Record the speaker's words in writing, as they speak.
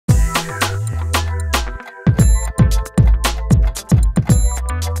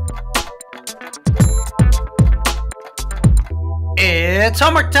It's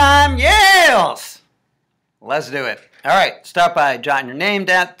homework time, Yales! Let's do it. All right, start by jotting your name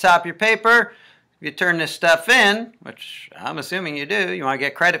down at the top of your paper. If you turn this stuff in, which I'm assuming you do, you want to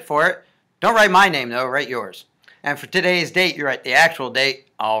get credit for it. Don't write my name though, write yours. And for today's date, you write the actual date.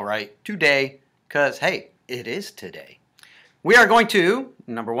 I'll write today, because hey, it is today. We are going to,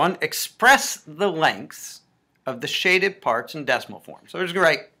 number one, express the lengths of the shaded parts in decimal form. So we're just going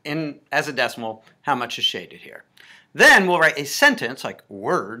to write in as a decimal how much is shaded here. Then we'll write a sentence, like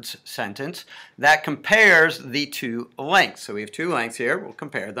words sentence, that compares the two lengths. So we have two lengths here, we'll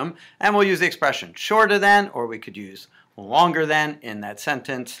compare them, and we'll use the expression shorter than, or we could use longer than in that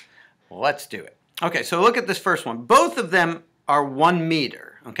sentence. Let's do it. Okay, so look at this first one. Both of them are 1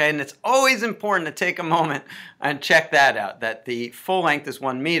 meter, okay? And it's always important to take a moment and check that out, that the full length is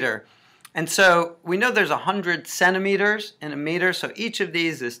 1 meter. And so we know there's 100 centimeters in a meter, so each of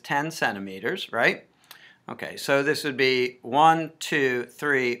these is 10 centimeters, right? Okay, so this would be 1, 2,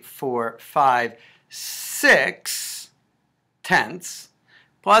 3, 4, 5, 6 tenths.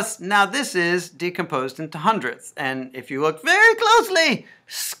 Plus, now this is decomposed into hundredths. And if you look very closely,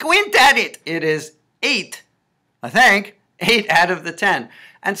 squint at it, it is 8, I think, 8 out of the 10.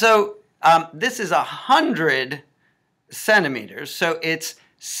 And so this is 100 centimeters, so it's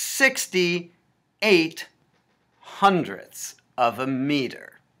 68 hundredths of a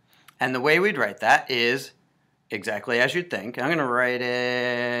meter. And the way we'd write that is exactly as you'd think. I'm going to write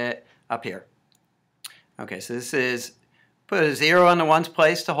it up here. Okay, so this is, put a 0 in the ones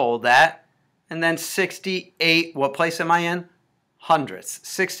place to hold that. And then 68, what place am I in? Hundredths.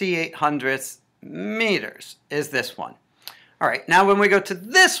 68 hundredths meters is this one. All right, now when we go to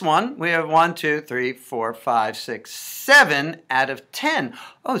this one, we have 1, 2, 3, 4, 5, 6, 7 out of 10.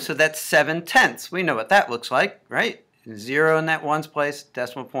 Oh, so that's 7 tenths. We know what that looks like, right? 0 in that ones place,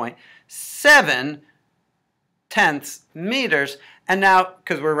 decimal point, 7 tenths meters. And now,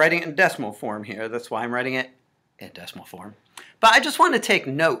 because we're writing it in decimal form here, that's why I'm writing it in decimal form. But I just want to take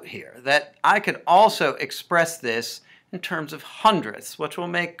note here that I could also express this in terms of hundredths, which will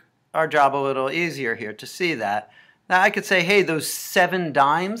make our job a little easier here to see that. Now I could say, hey, those 7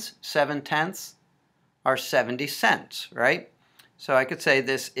 dimes, 7 tenths, are 70 cents, right? So I could say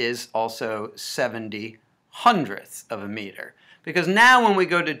this is also 70 hundredths of a meter. Because now when we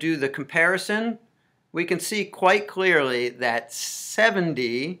go to do the comparison, we can see quite clearly that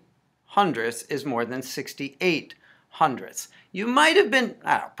 70 hundredths is more than 68 hundredths. You might have been,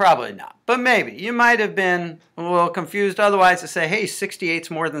 probably not, but maybe, you might have been a little confused otherwise to say, hey,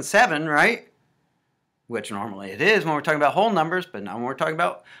 68's more than 7, right? Which normally it is when we're talking about whole numbers, but now when we're talking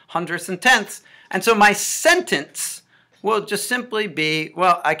about hundredths and tenths. And so my sentence will just simply be,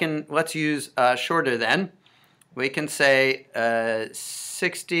 well, let's use shorter than. We can say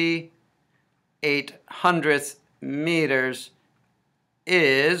 68 hundredths meters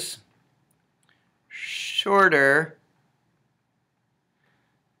is shorter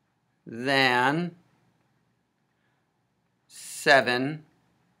than 7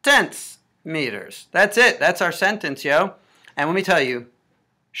 tenths meters. That's it. That's our sentence, yo. And let me tell you,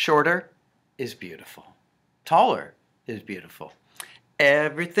 shorter is beautiful. Taller is beautiful.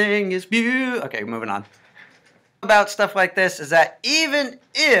 Everything is beautiful. Okay, moving on. About stuff like this is that even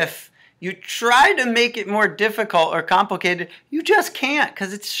if you try to make it more difficult or complicated, you just can't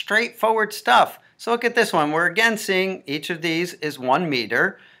because it's straightforward stuff. So look at this one. We're again seeing each of these is 1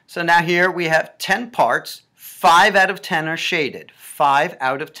 meter. So now here we have 10 parts. 5 out of 10 are shaded. 5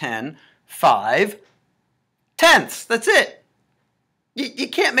 out of 10, 5 tenths. That's it. You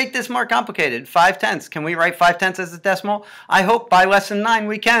can't make this more complicated. 5 tenths. Can we write 5 tenths as a decimal? I hope by lesson 9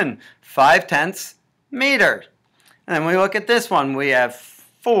 we can. 5 tenths meter. And then we look at this one. We have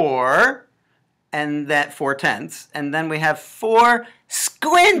 4, and that 4 tenths. And then we have 4,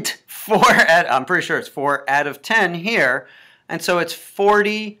 squint, I'm pretty sure it's 4 out of 10 here. And so it's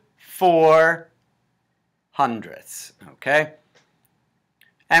 44 hundredths, okay?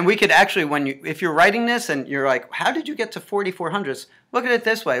 And we could actually, if you're writing this and you're like, how did you get to 44 hundredths? Look at it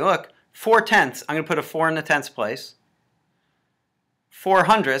this way. Look, 4 tenths, I'm going to put a 4 in the tenths place. 4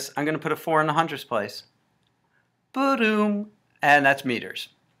 hundredths, I'm going to put a 4 in the hundredths place. Boom, and that's meters.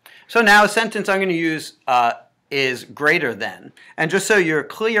 So now a sentence I'm going to use is greater than. And just so you're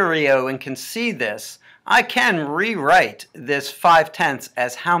clear-io and can see this, I can rewrite this 5 tenths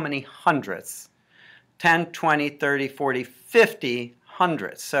as how many hundredths? 10, 20, 30, 40, 50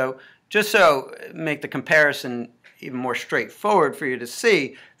 hundredths. So just so make the comparison even more straightforward for you to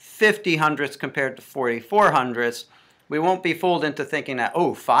see, 50 hundredths compared to 44 hundredths, we won't be fooled into thinking that,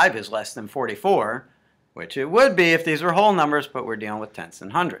 oh, 5 is less than 44. which it would be if these were whole numbers, but we're dealing with tenths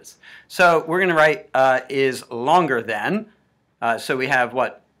and hundredths. So we're going to write is longer than, So we have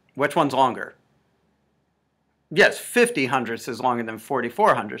what? Which one's longer? Yes, 50 hundredths is longer than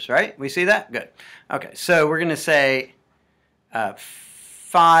 44 hundredths, right? We see that? Good. Okay, so we're going to say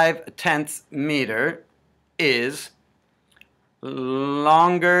 5/10 meter is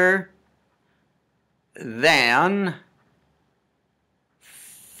longer than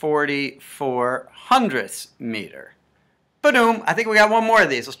 44 hundredths meter. Boom! I think we got one more of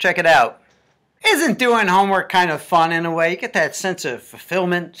these. Let's check it out. Isn't doing homework kind of fun in a way? You get that sense of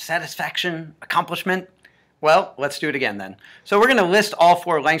fulfillment, satisfaction, accomplishment. Well, let's do it again then. So we're going to list all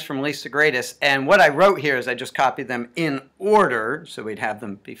 4 lengths from least to greatest, and what I wrote here is I just copied them in order so we'd have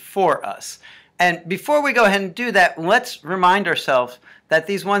them before us. And before we go ahead and do that, let's remind ourselves that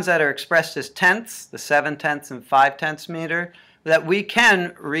these ones that are expressed as tenths, the 7/10 and 5/10 meter, that we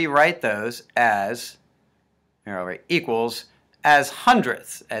can rewrite those as, here I'll write equals, as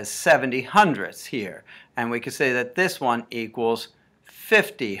hundredths, as 70 hundredths here. And we could say that this one equals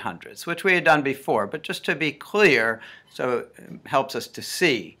 50 hundredths, which we had done before, but just to be clear, so it helps us to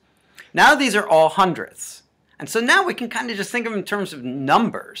see. Now these are all hundredths. And so now we can kind of just think of them in terms of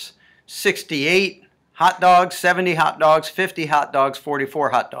numbers. 68 hot dogs, 70 hot dogs, 50 hot dogs, 44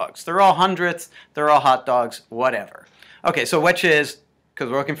 hot dogs. They're all hundredths, they're all hot dogs, whatever. Okay, so which is, because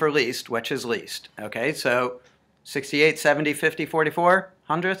we're looking for least, which is least? Okay, so 68, 70, 50, 44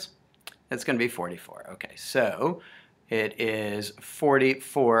 hundredths? It's going to be 44. Okay, so it is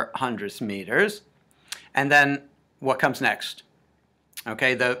 44 hundredths meters. And then what comes next?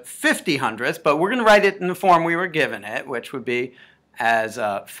 Okay, the 50 hundredths, but we're going to write it in the form we were given it, which would be as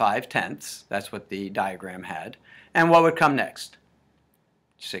 5/10. That's what the diagram had. And what would come next?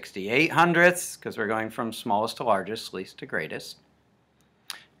 68 hundredths, because we're going from smallest to largest, least to greatest.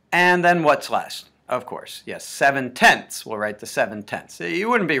 And then what's last? Of course, yes, 7/10. We'll write the 7/10. You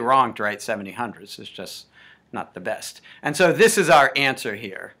wouldn't be wrong to write 70 hundredths. It's just not the best. And so this is our answer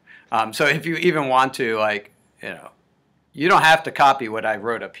here. So if you even want to, like, you don't have to copy what I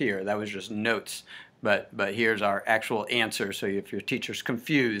wrote up here. That was just notes. But here's our actual answer. So if your teacher's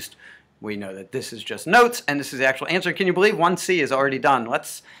confused, we know that this is just notes and this is the actual answer. Can you believe 1C is already done?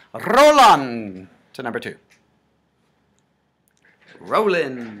 Let's roll on to number 2.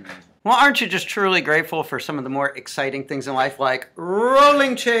 Rollin'. Well, aren't you just truly grateful for some of the more exciting things in life, like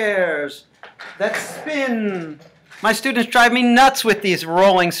rolling chairs that spin? My students drive me nuts with these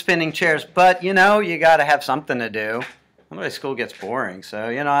rolling, spinning chairs, but you got to have something to do. Otherwise, school gets boring. So,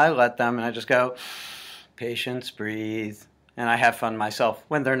 I let them and I just go, patience, breathe, and I have fun myself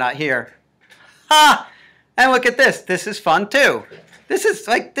when they're not here. Ha! And look at this. This is fun too. This is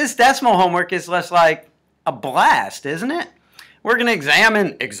like, this decimal homework is less like a blast, isn't it? We're going to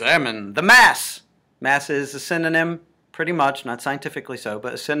examine the mass. Mass is a synonym, pretty much, not scientifically so,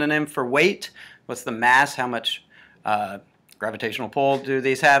 but a synonym for weight. What's the mass? How much gravitational pull do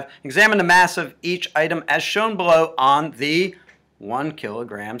these have? Examine the mass of each item as shown below on the 1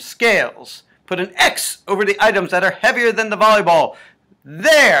 kilogram scales. Put an X over the items that are heavier than the volleyball.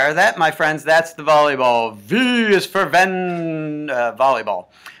 There, that, my friends, that's the volleyball. V is for volleyball.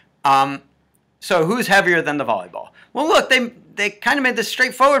 So who's heavier than the volleyball? Well, look, they kind of made this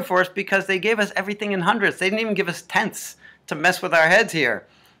straightforward for us because they gave us everything in hundredths. They didn't even give us tenths to mess with our heads here.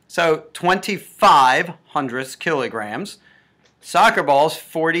 So 25 hundredths kilograms. Soccer balls,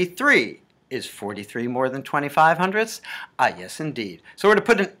 43. Is 43 more than 25 hundredths? Ah, yes, indeed. So we're to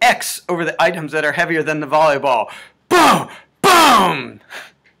put an X over the items that are heavier than the volleyball. Boom! Boom!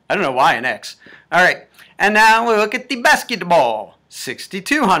 I don't know why an X. All right, and now we look at the basketball.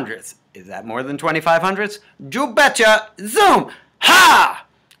 62 hundredths. Is that more than 25 hundredths? You betcha! Zoom! Ha!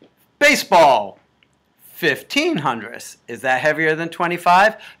 Baseball. 15 hundredths. Is that heavier than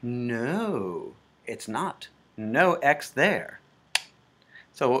 25? No, it's not. No X there.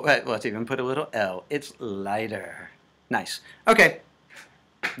 So let's even put a little L. It's lighter. Nice. Okay,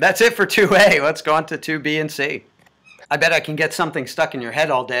 that's it for 2A. Let's go on to 2B and C. I bet I can get something stuck in your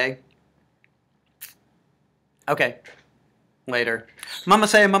head all day. Okay, later. Mama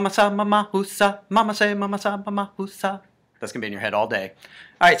say, mama sa, mama husa. Mama say, mama sa, mama husa. That's going to be in your head all day.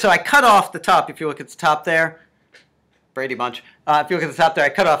 All right, so I cut off the top. If you look at the top there, Brady Bunch. If you look at the top there, I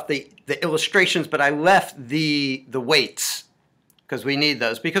cut off the illustrations, but I left the weights because we need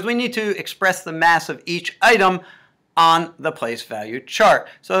those. Because we need to express the mass of each item on the place value chart.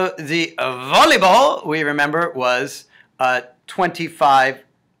 So the volleyball, we remember, was 25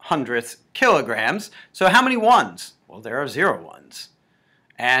 hundredths kilograms. So how many ones? Well, there are 0 ones.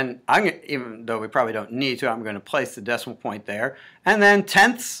 And even though we probably don't need to, I'm going to place the decimal point there. And then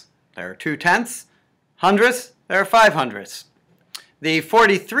tenths, there are 2 tenths. Hundredths, there are 5 hundredths. The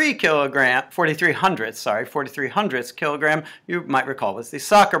 43 hundredths kilogram, you might recall, was the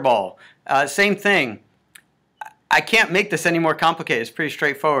soccer ball. Same thing. I can't make this any more complicated. It's pretty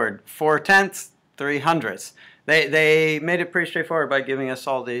straightforward. 4/10, 3/100. They made it pretty straightforward by giving us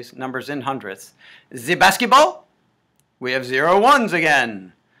all these numbers in hundredths. The basketball, we have 0 ones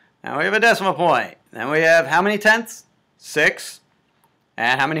again. Now we have a decimal point. Then we have how many tenths? 6.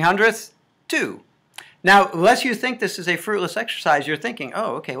 And how many hundredths? 2. Now, unless you think this is a fruitless exercise, you're thinking,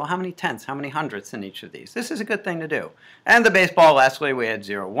 oh, okay, well, how many tenths, how many hundredths in each of these? This is a good thing to do. And the baseball, lastly, we had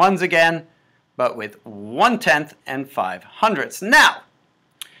 0 ones again, but with 1/10 and 5/100ths. Now,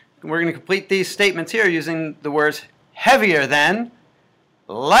 we're going to complete these statements here using the words heavier than,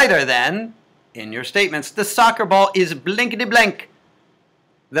 lighter than, in your statements. The soccer ball is blinkety blank.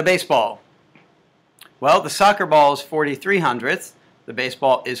 The baseball. Well, the soccer ball is 43 hundredths. The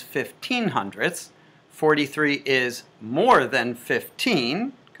baseball is 15 hundredths. 43 is more than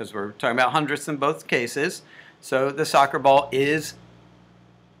 15, because we're talking about hundredths in both cases. So the soccer ball is,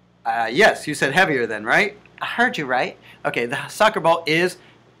 yes, you said heavier than, right? I heard you right. Okay, the soccer ball is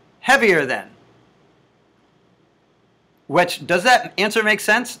heavier than. Which, does that answer make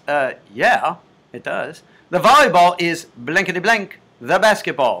sense? Yeah, it does. The volleyball is blankety blank, the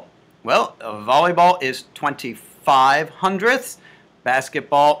basketball. Well, a volleyball is 25 hundredths.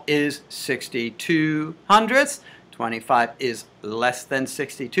 Basketball is 62 hundredths. 25 is less than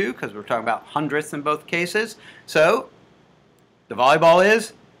 62 because we're talking about hundredths in both cases. So the volleyball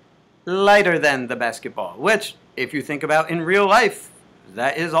is lighter than the basketball, which if you think about in real life,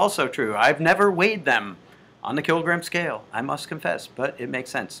 that is also true. I've never weighed them on the kilogram scale, I must confess, but it makes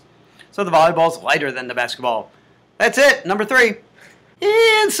sense. So the volleyball is lighter than the basketball. That's it, number 3.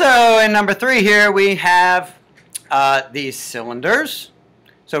 And so in number 3 here we have these cylinders.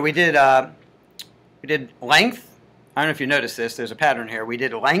 So we did length. I don't know if you noticed this. There's a pattern here. We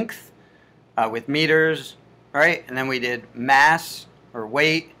did length with meters, right? And then we did mass or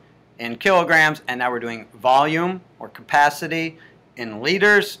weight in kilograms. And now we're doing volume or capacity in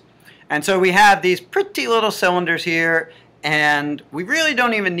liters. And so we have these pretty little cylinders here. And we really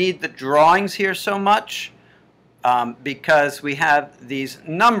don't even need the drawings here so much. Because we have these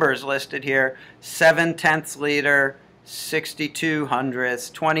numbers listed here, 7/10 liter, 62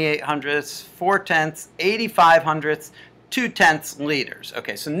 hundredths, 28 hundredths, 4/10, 85 hundredths, 2/10 liters.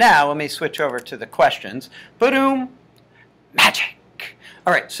 Okay, so now let me switch over to the questions. Boom, magic.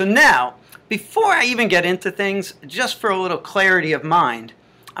 All right, so now, before I even get into things, just for a little clarity of mind,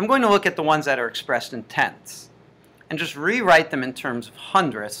 I'm going to look at the ones that are expressed in tenths and just rewrite them in terms of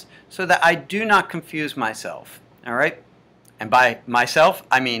hundredths so that I do not confuse myself. All right, and by myself,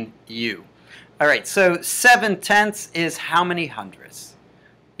 I mean you. All right, so 7/10 is how many hundredths?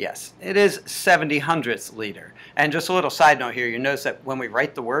 Yes, it is 70 hundredths liter. And just a little side note here, you notice that when we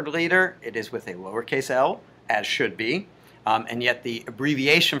write the word liter, it is with a lowercase l, as should be, and yet the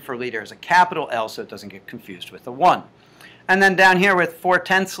abbreviation for liter is a capital L, so it doesn't get confused with a 1. And then down here with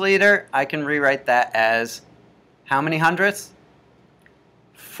 4/10 liter, I can rewrite that as how many hundredths?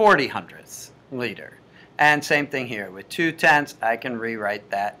 40 hundredths liter. And same thing here. With 2/10, I can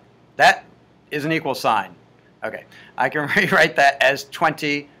rewrite that. That is an equal sign. Okay. I can rewrite that as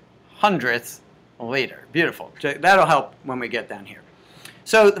 20 hundredths liter. Beautiful. That'll help when we get down here.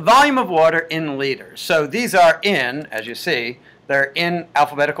 So the volume of water in liters. So these are in, as you see, they're in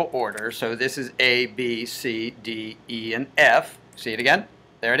alphabetical order. So this is A, B, C, D, E, and F. See it again?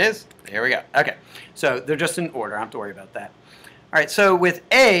 There it is. Here we go. Okay. So they're just in order. I don't have to worry about that. All right. So with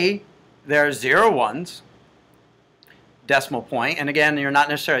A, there are 0 ones. Decimal point, and again, you're not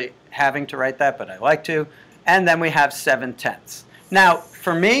necessarily having to write that, but I like to. And then we have 7/10. Now,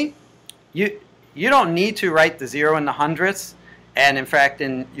 for me, you don't need to write the 0 in the hundredths, and in fact,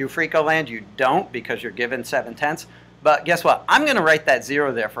 in Eureka land, you don't because you're given 7/10. But guess what? I'm going to write that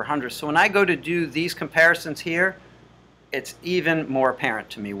 0 there for hundredths. So when I go to do these comparisons here, it's even more apparent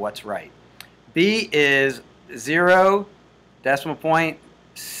to me what's right. B is 0, decimal point,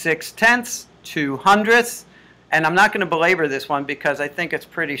 6/10, 2 hundredths. And I'm not going to belabor this one because I think it's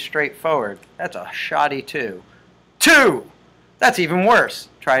pretty straightforward. That's a shoddy 2. 2! That's even worse.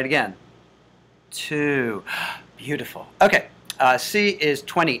 Try it again. 2. Beautiful. Okay. C is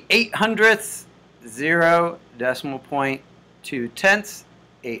 28 hundredths, 0, decimal point, 2/10,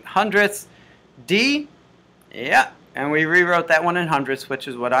 8 hundredths. D, yeah, and we rewrote that one in hundredths, which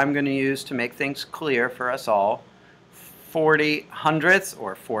is what I'm going to use to make things clear for us all. 40 hundredths,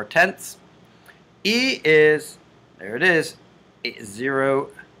 or 4/10. E is, there it is, 0,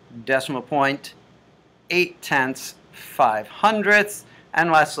 decimal point, 8/10, 5 hundredths.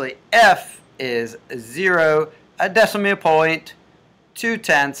 And lastly, F is 0, a decimal point,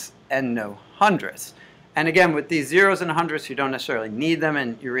 2/10, and no hundredths. And again, with these zeros and hundredths, you don't necessarily need them,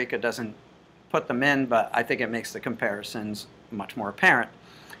 and Eureka doesn't put them in, but I think it makes the comparisons much more apparent.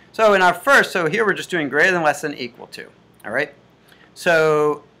 So in our first, so here we're just doing greater than, less than, equal to. All right?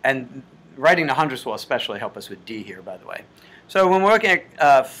 So, and writing the hundredths will especially help us with D here, by the way. So when we're looking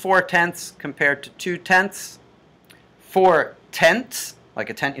at 4/10 compared to 2/10, 4/10, like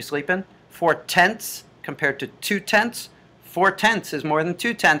a tent you sleep in, 4/10 compared to 2/10, 4/10 is more than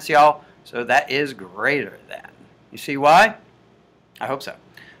 2/10, y'all. So that is greater than. You see why? I hope so.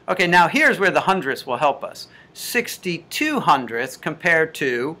 Okay, now here's where the hundredths will help us. 62 hundredths compared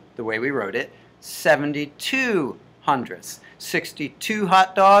to, the way we wrote it, 72 hundredths. 62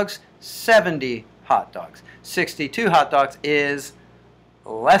 hot dogs, 70 hot dogs. 62 hot dogs is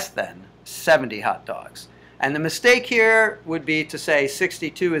less than 70 hot dogs. And the mistake here would be to say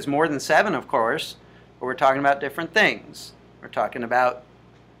 62 is more than 7, of course, but we're talking about different things. We're talking about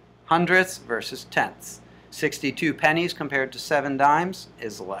hundredths versus tenths. 62 pennies compared to 7 dimes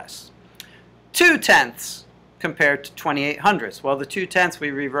is less. 2/10 compared to 28 hundredths. Well, the 2/10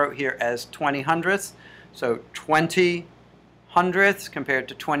 we rewrote here as 20 hundredths. So 20 hundredths compared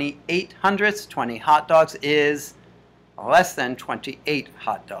to 28 hundredths. 20 hot dogs is less than 28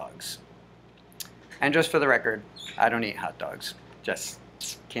 hot dogs. And just for the record, I don't eat hot dogs. Just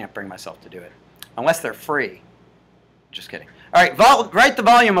can't bring myself to do it. Unless they're free. Just kidding. All right, write the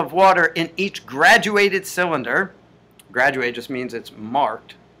volume of water in each graduated cylinder. Graduate just means it's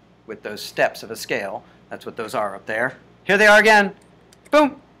marked with those steps of a scale. That's what those are up there. Here they are again.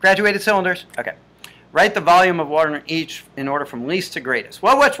 Boom, graduated cylinders. Okay. Write the volume of water in each in order from least to greatest.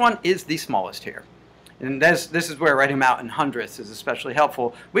 Well, which one is the smallest here? And this is where writing them out in hundredths is especially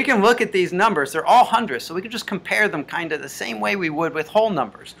helpful. We can look at these numbers. They're all hundredths, so we can just compare them kind of the same way we would with whole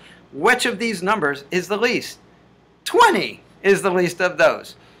numbers. Which of these numbers is the least? 20 is the least of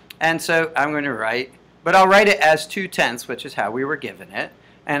those. And so I'm going to write, but I'll write it as 2/10, which is how we were given it.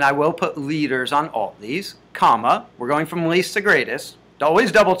 And I will put liters on all these, comma. We're going from least to greatest.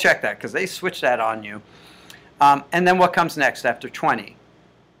 Always double check that because they switch that on you. And then what comes next after 20?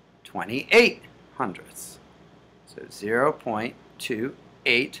 28 hundredths. So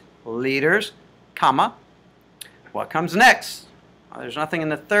 0.28 liters, comma. What comes next? Well, there's nothing in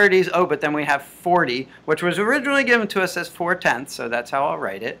the 30s. Oh, but then we have 40, which was originally given to us as 4/10, so that's how I'll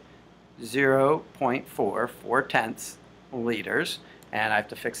write it. 0.4, 4/10 liters. And I have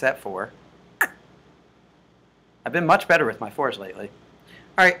to fix that 4. I've been much better with my 4s lately.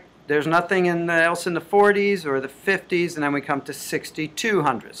 All right, there's nothing else in the 40s or the 50s, and then we come to 62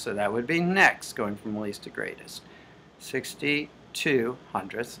 hundredths. So that would be next, going from least to greatest. 62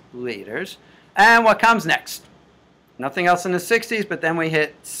 hundredths liters. And what comes next? Nothing else in the 60s, but then we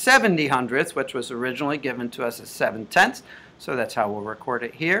hit 70 hundredths, which was originally given to us as 7/10. So that's how we'll record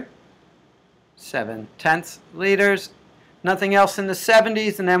it here. 7/10 liters. Nothing else in the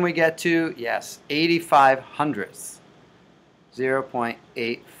 70s, and then we get to, yes, 85 hundredths.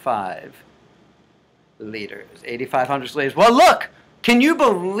 0.85 liters. 85 hundredths liters. Well, look! Can you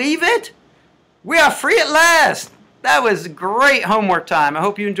believe it? We are free at last! That was great homework time. I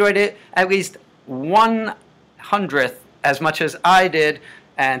hope you enjoyed it at least 1/100th as much as I did.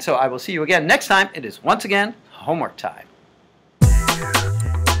 And so I will see you again next time. It is once again homework time.